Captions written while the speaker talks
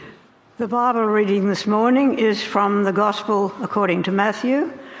The Bible reading this morning is from the Gospel according to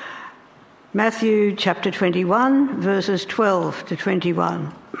Matthew. Matthew chapter 21, verses 12 to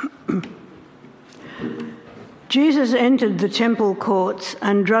 21. Jesus entered the temple courts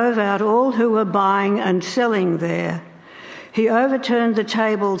and drove out all who were buying and selling there. He overturned the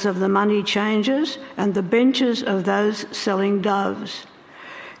tables of the money changers and the benches of those selling doves.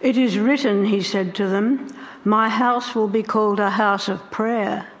 "It is written," he said to them, "My house will be called a house of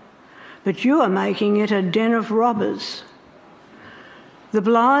prayer, but you are making it a den of robbers." The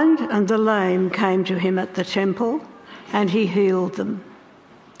blind and the lame came to him at the temple, and he healed them.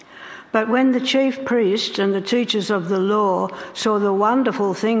 But when the chief priests and the teachers of the law saw the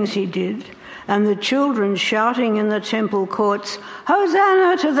wonderful things he did, and the children shouting in the temple courts,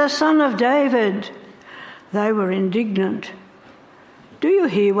 "Hosanna to the Son of David," they were indignant. "Do you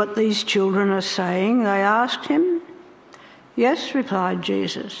hear what these children are saying?" they asked him. "Yes," replied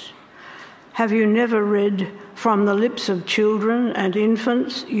Jesus. "Have you never read, from the lips of children and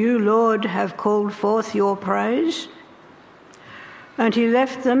infants, you, Lord, have called forth your praise?" And he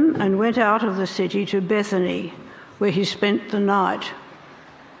left them and went out of the city to Bethany, where he spent the night.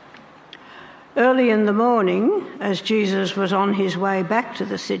 Early in the morning, as Jesus was on his way back to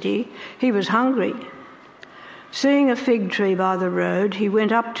the city, he was hungry. Seeing a fig tree by the road, he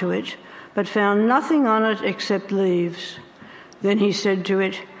went up to it, but found nothing on it except leaves. Then he said to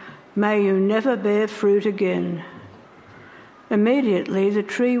it, "May you never bear fruit again." Immediately the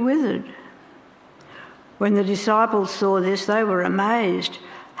tree withered. When the disciples saw this, they were amazed.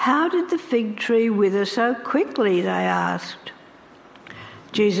 "How did the fig tree wither so quickly?" they asked.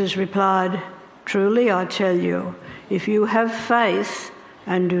 Jesus replied, "Truly I tell you, if you have faith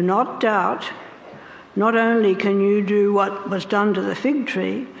and do not doubt, not only can you do what was done to the fig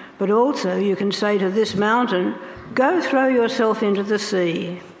tree, but also you can say to this mountain, 'Go throw yourself into the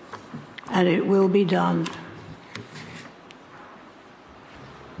sea,' and it will be done."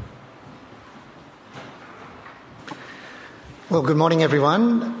 Well, good morning,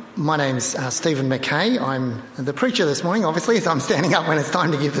 everyone. My name's Stephen McKay. I'm the preacher this morning, obviously, as I'm standing up when it's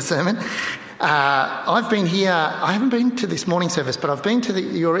time to give the sermon. I've been here, I haven't been to this morning service, but I've been to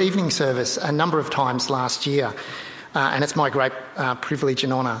your evening service a number of times last year. And it's my great privilege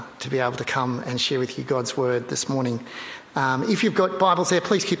and honour to be able to come and share with you God's word this morning. If you've got Bibles there,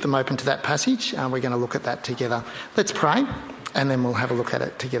 please keep them open to that passage. We're going to look at that together. Let's pray, and then we'll have a look at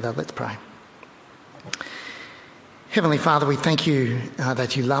it together. Let's pray. Heavenly Father, we thank you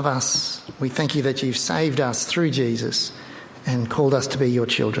that you love us. We thank you that you've saved us through Jesus and called us to be your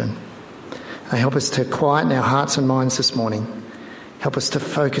children. Help us to quieten our hearts and minds this morning. Help us to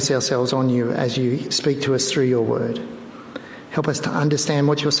focus ourselves on you as you speak to us through your word. Help us to understand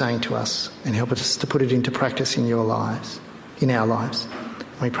what you're saying to us and help us to put it into practice in our lives.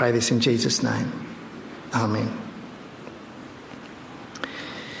 We pray this in Jesus' name. Amen.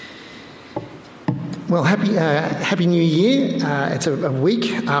 Well, happy New Year. It's a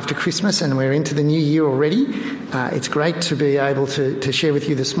week after Christmas and we're into the new year already. It's great to be able to share with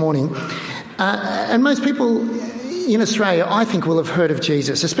you this morning. And most people in Australia, I think, will have heard of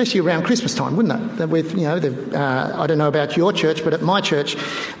Jesus, especially around Christmas time, wouldn't they? With, I don't know about your church, but at my church,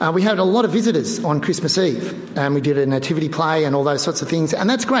 we had a lot of visitors on Christmas Eve, and we did a nativity play and all those sorts of things, and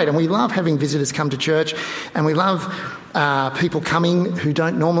that's great. And we love having visitors come to church, and we love people coming who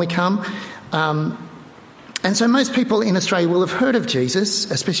don't normally come. And so most people in Australia will have heard of Jesus,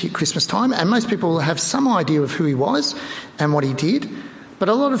 especially at Christmas time, and most people will have some idea of who he was and what he did. But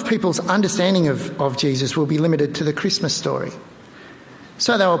a lot of people's understanding of Jesus will be limited to the Christmas story.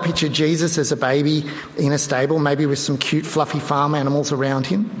 So they will picture Jesus as a baby in a stable, maybe with some cute fluffy farm animals around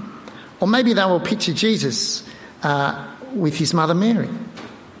him. Or maybe they will picture Jesus with his mother Mary.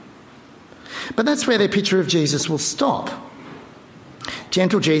 But that's where their picture of Jesus will stop.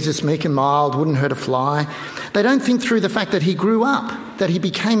 Gentle Jesus, meek and mild, wouldn't hurt a fly. They don't think through the fact that he grew up, that he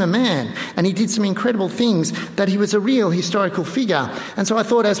became a man, and he did some incredible things, that he was a real historical figure. And so I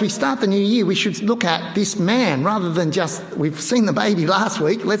thought as we start the new year, we should look at this man rather than just, we've seen the baby last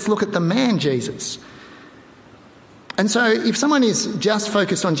week, let's look at the man Jesus. And so if someone is just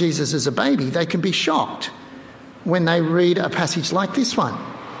focused on Jesus as a baby, they can be shocked when they read a passage like this one.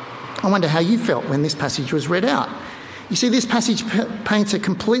 I wonder how you felt when this passage was read out. You see, this passage paints a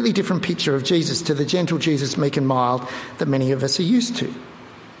completely different picture of Jesus to the gentle Jesus, meek and mild, that many of us are used to.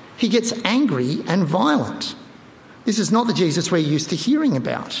 He gets angry and violent. This is not the Jesus we're used to hearing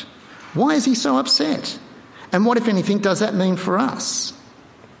about. Why is he so upset? And what, if anything, does that mean for us?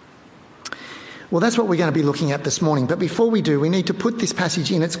 Well, that's what we're going to be looking at this morning. But before we do, we need to put this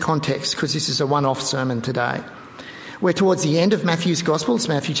passage in its context, because this is a one-off sermon today. We're towards the end of Matthew's Gospel, it's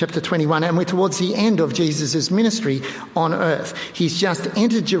Matthew chapter 21, and we're towards the end of Jesus' ministry on earth. He's just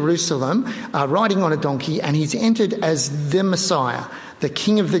entered Jerusalem riding on a donkey, and he's entered as the Messiah, the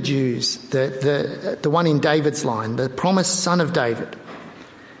King of the Jews, the one in David's line, the promised son of David.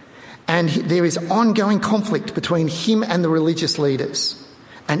 And there is ongoing conflict between him and the religious leaders.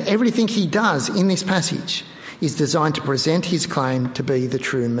 And everything he does in this passage is designed to present his claim to be the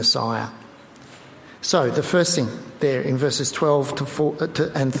true Messiah. So the first thing there in verses 12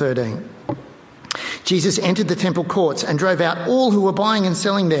 and 13. Jesus entered the temple courts and drove out all who were buying and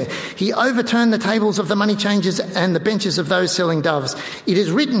selling there. He overturned the tables of the money changers and the benches of those selling doves. It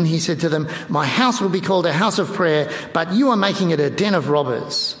is written, he said to them, my house will be called a house of prayer, but you are making it a den of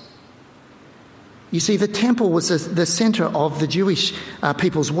robbers. You see, the temple was the centre of the Jewish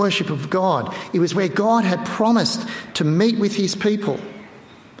people's worship of God. It was where God had promised to meet with his people.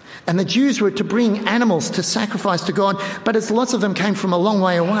 And the Jews were to bring animals to sacrifice to God, but as lots of them came from a long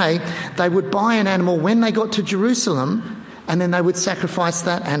way away, they would buy an animal when they got to Jerusalem, and then they would sacrifice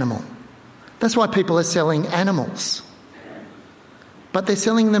that animal. That's why people are selling animals. But they're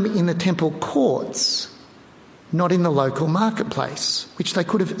selling them in the temple courts, not in the local marketplace, which they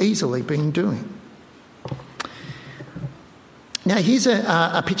could have easily been doing. Now, here's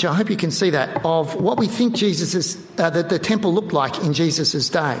a picture, I hope you can see that, of what we think the temple looked like in Jesus'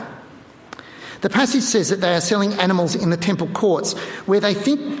 day. The passage says that they are selling animals in the temple courts. Where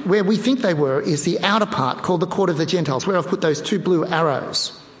we think they were is the outer part, called the Court of the Gentiles, where I've put those two blue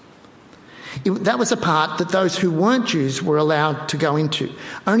arrows. That was a part that those who weren't Jews were allowed to go into.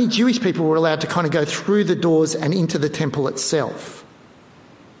 Only Jewish people were allowed to kind of go through the doors and into the temple itself.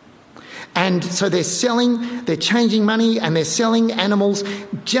 And so they're changing money and they're selling animals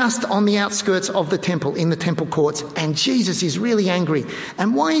just on the outskirts of the temple, in the temple courts. And Jesus is really angry.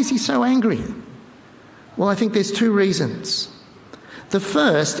 And why is he so angry? Well, I think there's two reasons. The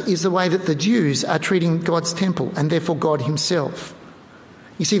first is the way that the Jews are treating God's temple and therefore God himself.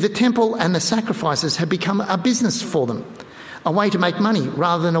 You see, the temple and the sacrifices have become a business for them, a way to make money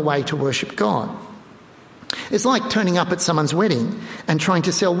rather than a way to worship God. It's like turning up at someone's wedding and trying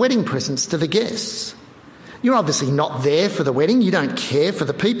to sell wedding presents to the guests. You're obviously not there for the wedding. You don't care for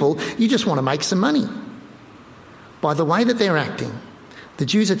the people. You just want to make some money. By the way that they're acting, the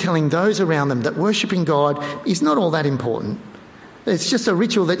Jews are telling those around them that worshipping God is not all that important. It's just a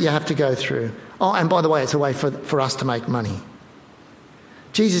ritual that you have to go through. Oh, and by the way, it's a way for us to make money.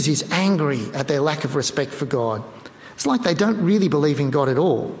 Jesus is angry at their lack of respect for God. It's like they don't really believe in God at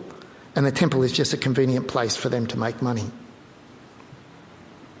all. And the temple is just a convenient place for them to make money.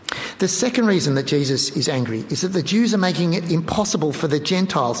 The second reason that Jesus is angry is that the Jews are making it impossible for the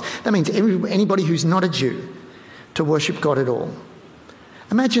Gentiles, that means anybody who's not a Jew, to worship God at all.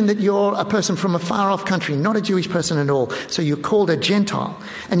 Imagine that you're a person from a far-off country, not a Jewish person at all, so you're called a Gentile,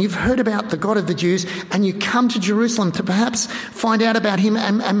 and you've heard about the God of the Jews, and you come to Jerusalem to perhaps find out about him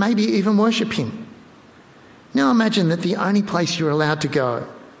and maybe even worship him. Now imagine that the only place you're allowed to go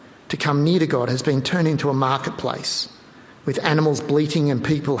to come near to God has been turned into a marketplace with animals bleating and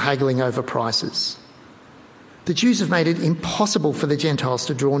people haggling over prices. The Jews have made it impossible for the Gentiles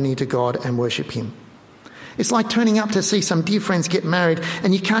to draw near to God and worship him. It's like turning up to see some dear friends get married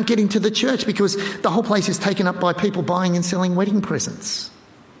and you can't get into the church because the whole place is taken up by people buying and selling wedding presents.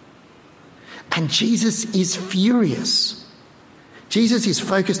 And Jesus is furious. Jesus is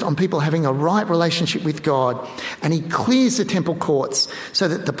focused on people having a right relationship with God, and he clears the temple courts so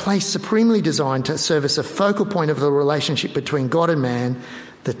that the place supremely designed to serve as a focal point of the relationship between God and man,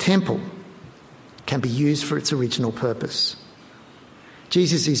 the temple, can be used for its original purpose.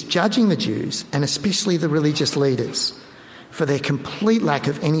 Jesus is judging the Jews, and especially the religious leaders, for their complete lack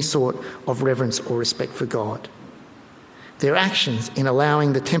of any sort of reverence or respect for God. Their actions in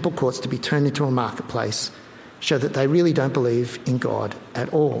allowing the temple courts to be turned into a marketplace show that they really don't believe in God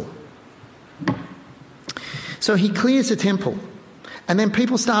at all. So he clears the temple, and then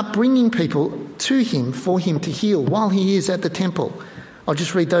people start bringing people to him for him to heal while he is at the temple. I'll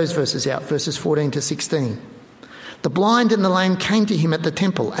just read those verses out, verses 14 to 16. The blind and the lame came to him at the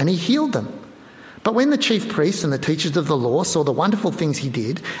temple, and he healed them. But when the chief priests and the teachers of the law saw the wonderful things he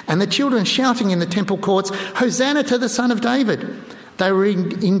did, and the children shouting in the temple courts, "Hosanna to the Son of David," they were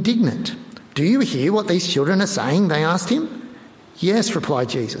indignant. "Do you hear what these children are saying?" they asked him. "Yes," replied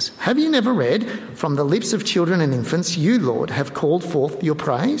Jesus. "Have you never read, 'From the lips of children and infants, you, Lord, have called forth your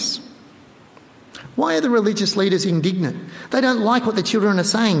praise'?" Why are the religious leaders indignant? They don't like what the children are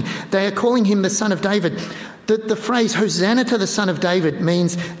saying. They are calling him the Son of David. The phrase "Hosanna to the Son of David"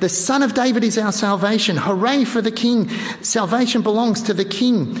 means the Son of David is our salvation. Hooray for the King. Salvation belongs to the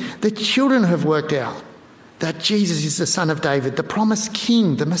King. The children have worked out that Jesus is the Son of David, the promised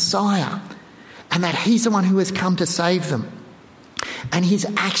King, the Messiah, and that he's the one who has come to save them. And his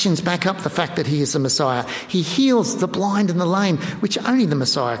actions back up the fact that he is the Messiah. He heals the blind and the lame, which only the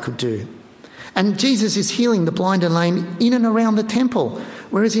Messiah could do. And Jesus is healing the blind and lame in and around the temple,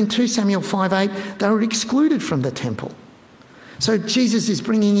 whereas in 2 Samuel 5:8, they were excluded from the temple. So Jesus is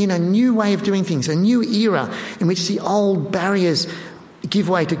bringing in a new way of doing things, a new era in which the old barriers give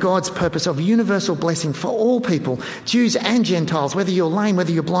way to God's purpose of universal blessing for all people, Jews and Gentiles, whether you're lame,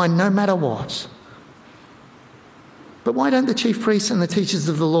 whether you're blind, no matter what. But why don't the chief priests and the teachers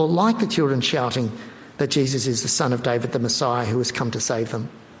of the law like the children shouting that Jesus is the Son of David, the Messiah who has come to save them?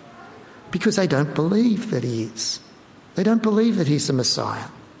 Because they don't believe that he is. They don't believe that he's the Messiah.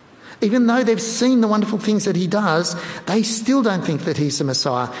 Even though they've seen the wonderful things that he does, they still don't think that he's the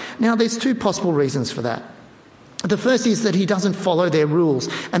Messiah. Now, there's two possible reasons for that. The first is that he doesn't follow their rules,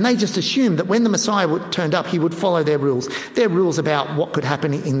 and they just assume that when the Messiah turned up, he would follow their rules about what could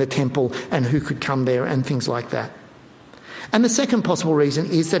happen in the temple and who could come there and things like that. And the second possible reason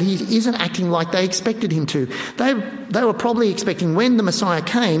is that he isn't acting like they expected him to. They were probably expecting when the Messiah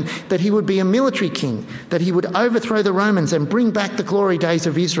came that he would be a military king, that he would overthrow the Romans and bring back the glory days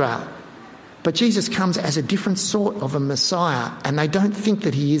of Israel. But Jesus comes as a different sort of a Messiah, and they don't think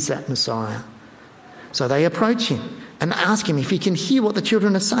that he is that Messiah. So they approach him and ask him if he can hear what the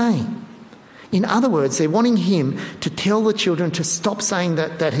children are saying. In other words, they're wanting him to tell the children to stop saying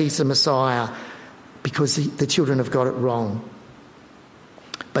that he's the Messiah, because the children have got it wrong.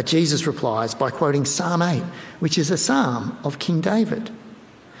 But Jesus replies by quoting Psalm 8, which is a psalm of King David.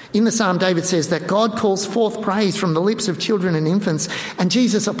 In the psalm, David says that God calls forth praise from the lips of children and infants, and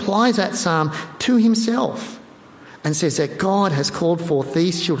Jesus applies that psalm to himself and says that God has called forth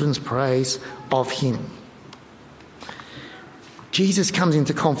these children's praise of him. Jesus comes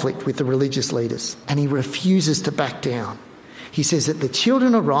into conflict with the religious leaders, and he refuses to back down. He says that the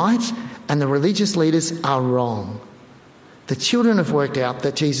children are right and the religious leaders are wrong. The children have worked out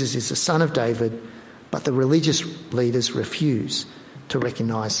that Jesus is the Son of David, but the religious leaders refuse to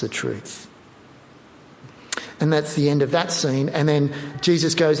recognise the truth. And that's the end of that scene. And then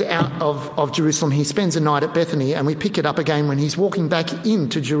Jesus goes out of Jerusalem. He spends a night at Bethany, and we pick it up again when he's walking back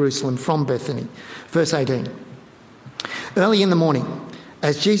into Jerusalem from Bethany. Verse 18. Early in the morning,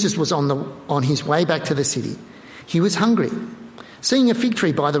 as Jesus was on his way back to the city, he was hungry. Seeing a fig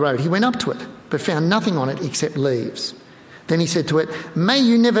tree by the road, he went up to it, but found nothing on it except leaves. Then he said to it, "May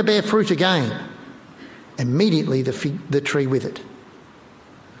you never bear fruit again." Immediately the tree withered.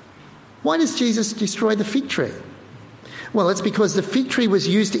 Why does Jesus destroy the fig tree? Well, it's because the fig tree was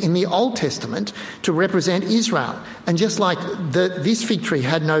used in the Old Testament to represent Israel. And just like this fig tree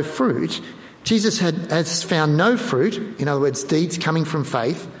had no fruit, Jesus has found no fruit, in other words, deeds coming from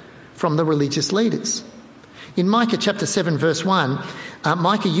faith, from the religious leaders. In Micah chapter 7 verse 1,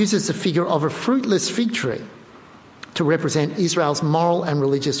 Micah uses the figure of a fruitless fig tree to represent Israel's moral and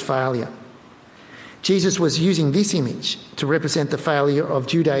religious failure. Jesus was using this image to represent the failure of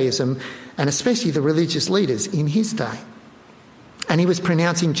Judaism and especially the religious leaders in his day. And he was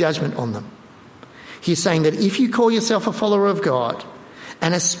pronouncing judgment on them. He's saying that if you call yourself a follower of God,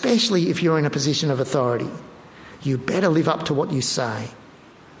 and especially if you're in a position of authority, you better live up to what you say,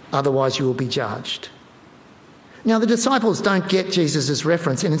 otherwise you will be judged. Now, the disciples don't get Jesus'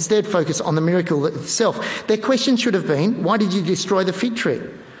 reference and instead focus on the miracle itself. Their question should have been, why did you destroy the fig tree?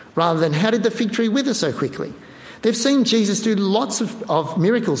 Rather than, how did the fig tree wither so quickly? They've seen Jesus do lots of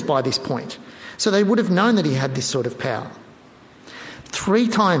miracles by this point, so they would have known that he had this sort of power. 3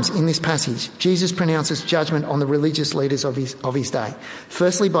 times in this passage, Jesus pronounces judgment on the religious leaders of his day.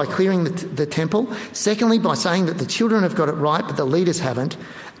 Firstly, by clearing the temple. Secondly, by saying that the children have got it right, but the leaders haven't.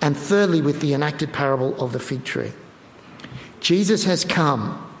 And thirdly, with the enacted parable of the fig tree. Jesus has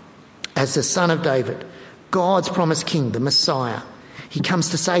come as the Son of David, God's promised King, the Messiah. He comes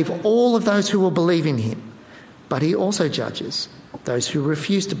to save all of those who will believe in him, but he also judges those who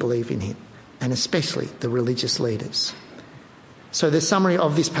refuse to believe in him, and especially the religious leaders. So the summary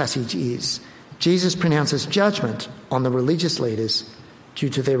of this passage is, Jesus pronounces judgment on the religious leaders due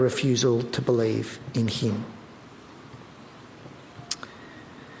to their refusal to believe in him.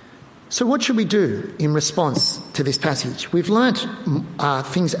 So what should we do in response to this passage? We've learnt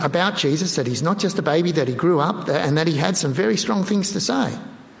things about Jesus, that he's not just a baby, that he grew up and that he had some very strong things to say.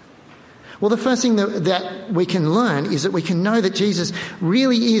 Well, the first thing that we can learn is that we can know that Jesus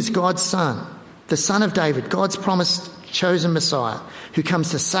really is God's Son, the Son of David, God's promised chosen Messiah, who comes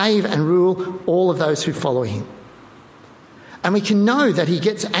to save and rule all of those who follow him. And we can know that he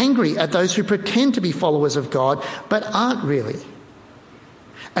gets angry at those who pretend to be followers of God but aren't really.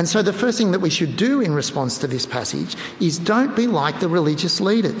 And so the first thing that we should do in response to this passage is don't be like the religious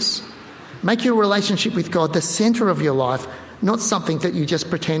leaders. Make your relationship with God the centre of your life, not something that you just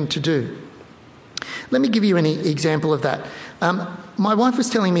pretend to do. Let me give you an example of that. My wife was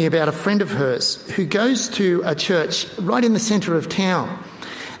telling me about a friend of hers who goes to a church right in the centre of town,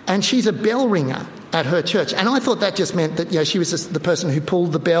 and she's a bell ringer at her church. And I thought that just meant that she was the person who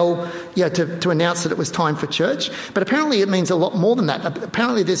pulled the bell to announce that it was time for church. But apparently it means a lot more than that.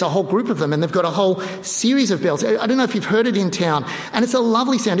 Apparently there's a whole group of them and they've got a whole series of bells. I don't know if you've heard it in town. And it's a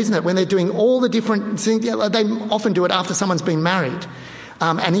lovely sound, isn't it, when they're doing all the different things. They often do it after someone's been married.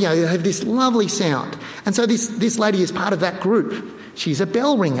 And they have this lovely sound. And so this lady is part of that group. She's a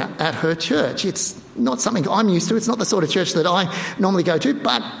bell ringer at her church. It's not something I'm used to. It's not the sort of church that I normally go to,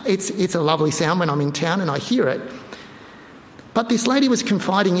 but it's a lovely sound when I'm in town and I hear it. But this lady was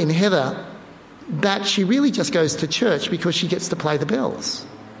confiding in Heather that she really just goes to church because she gets to play the bells.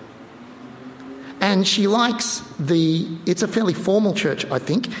 And she likes it's a fairly formal church, I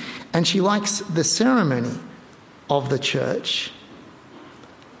think, and she likes the ceremony of the church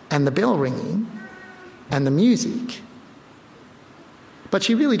and the bell ringing and the music. But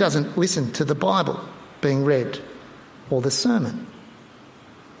she really doesn't listen to the Bible being read or the sermon.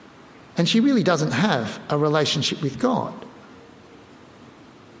 And she really doesn't have a relationship with God.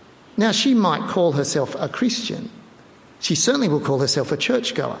 Now, she might call herself a Christian. She certainly will call herself a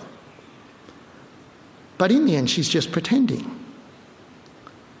churchgoer. But in the end, she's just pretending.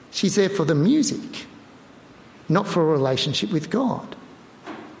 She's there for the music, not for a relationship with God.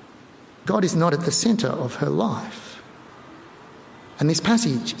 God is not at the centre of her life. And this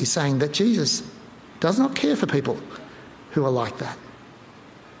passage is saying that Jesus does not care for people who are like that.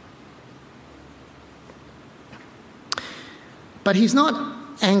 But he's not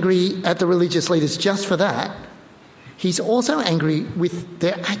angry at the religious leaders just for that. He's also angry with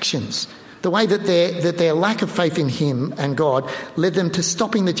their actions, the way that their lack of faith in him and God led them to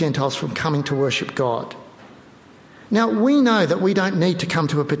stopping the Gentiles from coming to worship God. Now, we know that we don't need to come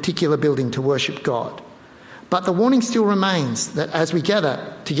to a particular building to worship God. But the warning still remains that as we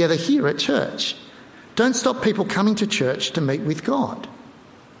gather together here at church, don't stop people coming to church to meet with God.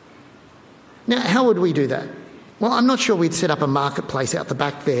 Now, how would we do that? Well, I'm not sure we'd set up a marketplace out the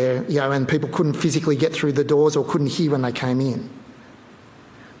back there, and people couldn't physically get through the doors or couldn't hear when they came in.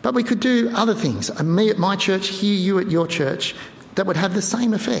 But we could do other things. Me at my church, hear you at your church, that would have the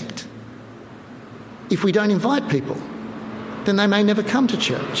same effect. If we don't invite people, then they may never come to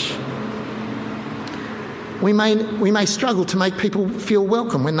church. We may struggle to make people feel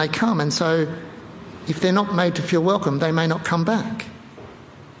welcome when they come, and so if they're not made to feel welcome, they may not come back.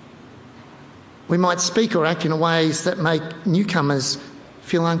 We might speak or act in ways that make newcomers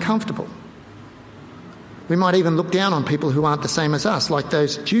feel uncomfortable. We might even look down on people who aren't the same as us, like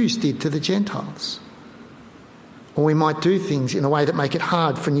those Jews did to the Gentiles. Or we might do things in a way that make it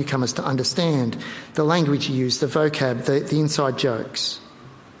hard for newcomers to understand the language you use, the vocab, the inside jokes.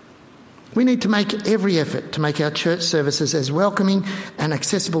 We need to make every effort to make our church services as welcoming and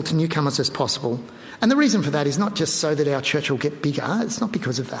accessible to newcomers as possible. And the reason for that is not just so that our church will get bigger. It's not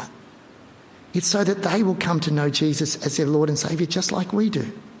because of that. It's so that they will come to know Jesus as their Lord and Saviour just like we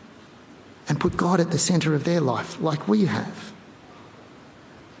do, and put God at the centre of their life like we have.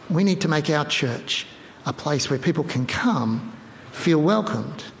 We need to make our church a place where people can come, feel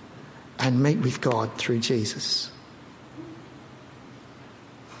welcomed, and meet with God through Jesus.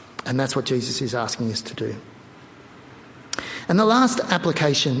 And that's what Jesus is asking us to do. And the last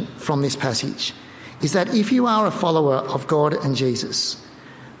application from this passage is that if you are a follower of God and Jesus,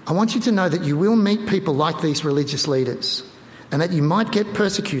 I want you to know that you will meet people like these religious leaders, and that you might get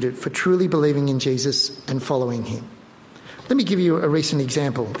persecuted for truly believing in Jesus and following him. Let me give you a recent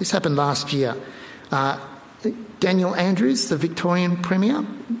example. This happened last year. Daniel Andrews, the Victorian Premier,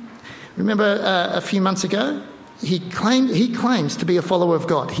 remember a few months ago? He claims to be a follower of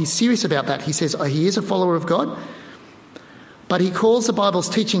God. He's serious about that. He says he is a follower of God, but he calls the Bible's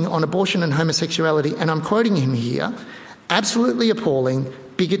teaching on abortion and homosexuality, and I'm quoting him here, absolutely appalling,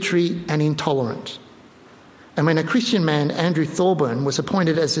 bigotry and intolerant. And when a Christian man, Andrew Thorburn, was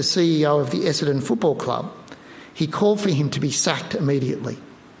appointed as the CEO of the Essendon Football Club, he called for him to be sacked immediately.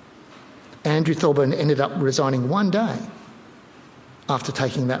 Andrew Thorburn ended up resigning one day after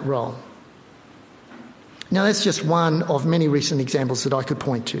taking that role. Now, that's just one of many recent examples that I could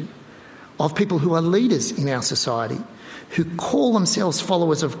point to of people who are leaders in our society who call themselves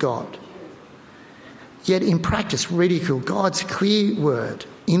followers of God, yet in practice ridicule God's clear word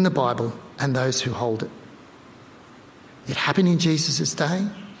in the Bible and those who hold it. It happened in Jesus' day.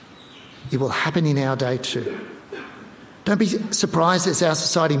 It will happen in our day too. Don't be surprised as our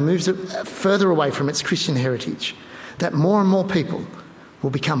society moves further away from its Christian heritage, that more and more people will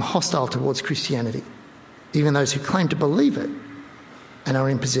become hostile towards Christianity, even those who claim to believe it and are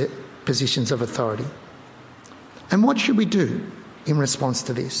in positions of authority. And what should we do in response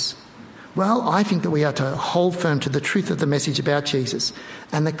to this? Well, I think that we are to hold firm to the truth of the message about Jesus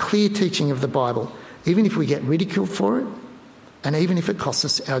and the clear teaching of the Bible, even if we get ridiculed for it and even if it costs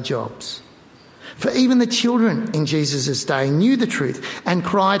us our jobs. For even the children in Jesus' day knew the truth and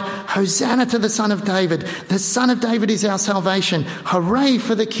cried, "Hosanna to the Son of David. The Son of David is our salvation. Hooray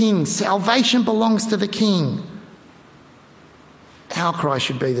for the King. Salvation belongs to the King." Our cry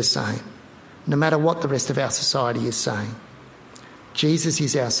should be the same, no matter what the rest of our society is saying. Jesus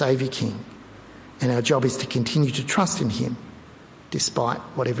is our Saviour King, and our job is to continue to trust in him despite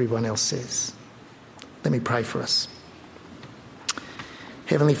what everyone else says. Let me pray for us.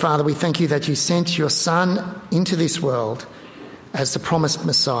 Heavenly Father, we thank you that you sent your Son into this world as the promised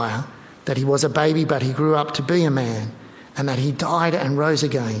Messiah, that he was a baby but he grew up to be a man, and that he died and rose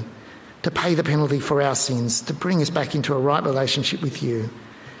again to pay the penalty for our sins, to bring us back into a right relationship with you,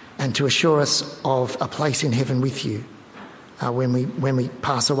 and to assure us of a place in heaven with you when we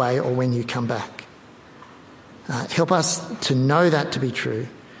pass away or when you come back. Help us to know that to be true,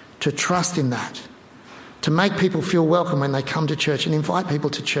 to trust in that, to make people feel welcome when they come to church and invite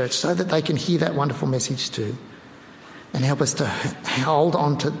people to church so that they can hear that wonderful message too. And help us to hold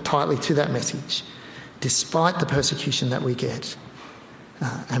on tightly to that message despite the persecution that we get.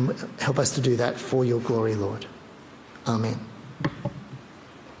 And help us to do that for your glory, Lord. Amen.